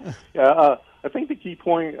 Yeah, I think the key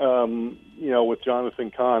point, with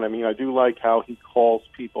Jonathan Cahn, I mean, I do like how he calls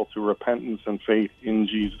people to repentance and faith in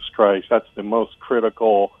Jesus Christ. That's the most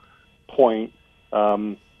critical point.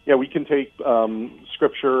 We can take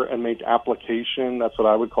Scripture and make application. That's what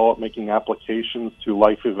I would call it, making applications to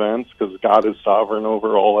life events, because God is sovereign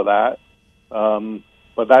over all of that.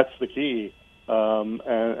 But that's the key.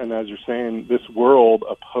 And as you're saying, this world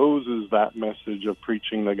opposes that message of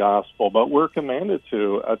preaching the gospel, but we're commanded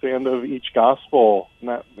to. At the end of each gospel,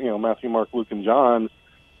 Matthew, Mark, Luke, and John,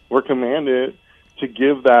 we're commanded to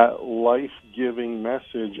give that life-giving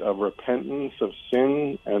message of repentance of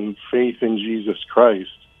sin and faith in Jesus Christ.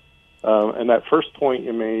 And that first point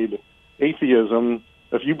you made, atheism,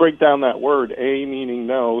 if you break down that word, A meaning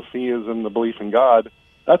no, theism, the belief in God,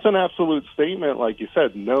 that's an absolute statement, like you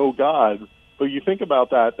said, no God. But you think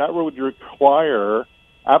about that would require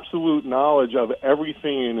absolute knowledge of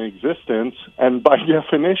everything in existence, and by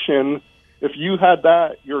definition, if you had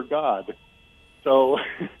that, you're God. So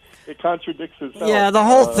it contradicts itself. Yeah, the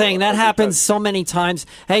whole thing. That happens so many times.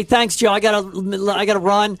 Hey, thanks, Joe. I gotta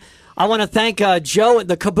run. I want to thank Joe at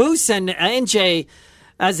the Caboose and NJ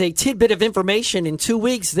as a tidbit of information. In 2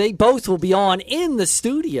 weeks, they both will be on in the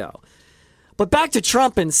studio. But back to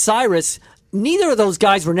Trump and Cyrus, neither of those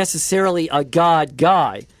guys were necessarily a God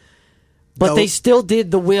guy, but they still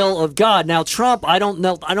did the will of God. Now, Trump, I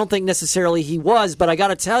don't think necessarily he was, but I got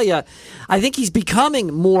to tell you, I think he's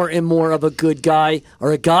becoming more and more of a good guy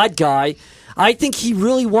or a God guy. I think he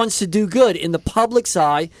really wants to do good in the public's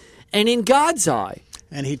eye and in God's eye.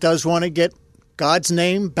 And he does want to get God's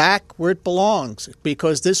name back where it belongs,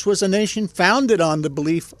 because this was a nation founded on the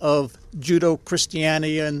belief of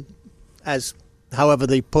Judeo-Christianity, and as however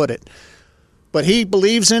they put it. But he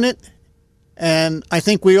believes in it, and I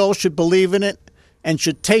think we all should believe in it and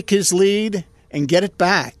should take his lead and get it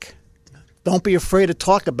back. Don't be afraid to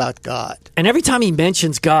talk about God. And every time he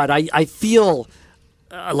mentions God, I feel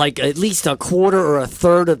like at least a quarter or a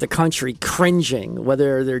third of the country cringing,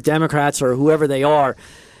 whether they're Democrats or whoever they are,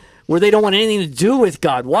 where they don't want anything to do with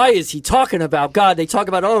God. Why is he talking about God? They talk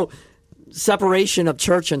about, separation of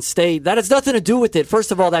church and state. That has nothing to do with it.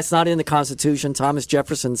 First of all, that's not in the Constitution. Thomas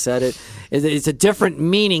Jefferson said it. It's a different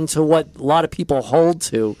meaning to what a lot of people hold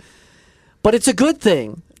to. But it's a good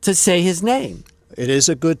thing to say his name. It is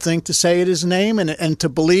a good thing to say his name and to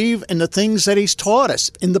believe in the things that he's taught us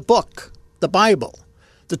in the book, the Bible,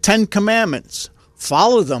 the 10 Commandments.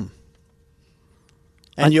 Follow them,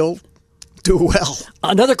 and you'll do well.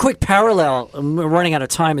 Another quick parallel, we're running out of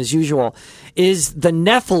time as usual, is the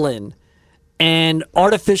Nephilim and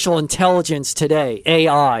artificial intelligence today,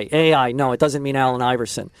 AI. No, it doesn't mean Allen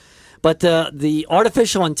Iverson. But the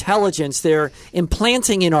artificial intelligence they're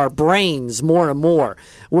implanting in our brains more and more,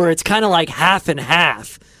 where it's kind of like half and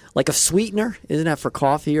half, like a sweetener. Isn't that for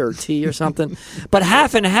coffee or tea or something? But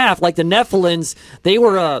half and half, like the Nephilims, they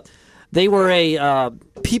were a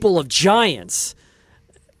people of giants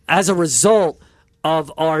as a result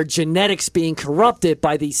of our genetics being corrupted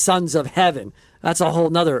by the sons of heaven. That's a whole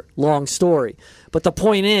nother long story. But the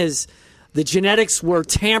point is, the genetics were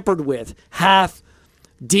tampered with, half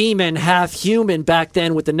demon, half human back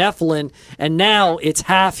then with the Nephilim, and now it's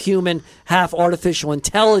half human, half artificial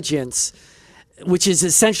intelligence, which is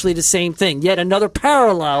essentially the same thing. Yet another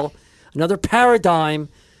parallel, another paradigm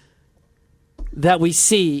that we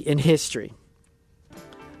see in history.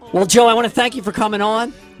 Well, Joe, I want to thank you for coming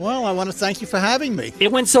on. Well, I want to thank you for having me.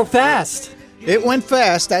 It went so fast. It went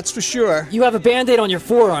fast, that's for sure. You have a Band-Aid on your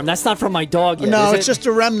forearm. That's not from my dog yet, No, is it's just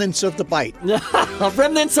the remnants of the bite.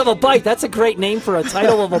 Remnants of a Bite. That's a great name for a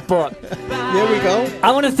title of a book. There we go.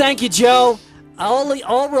 I want to thank you, Joe.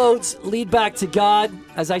 All roads lead back to God,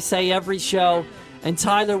 as I say every show. And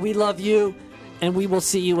Tyler, we love you, and we will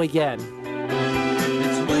see you again.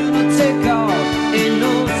 It's when I take off, ain't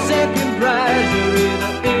no second prize.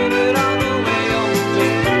 You're in it on the way home.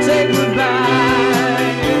 Just say goodbye.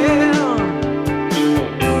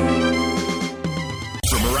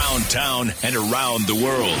 Town and around the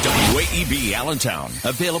world. WAEB Allentown.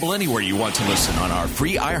 Available anywhere you want to listen on our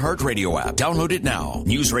free iHeartRadio app. Download it now.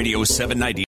 News Radio 790.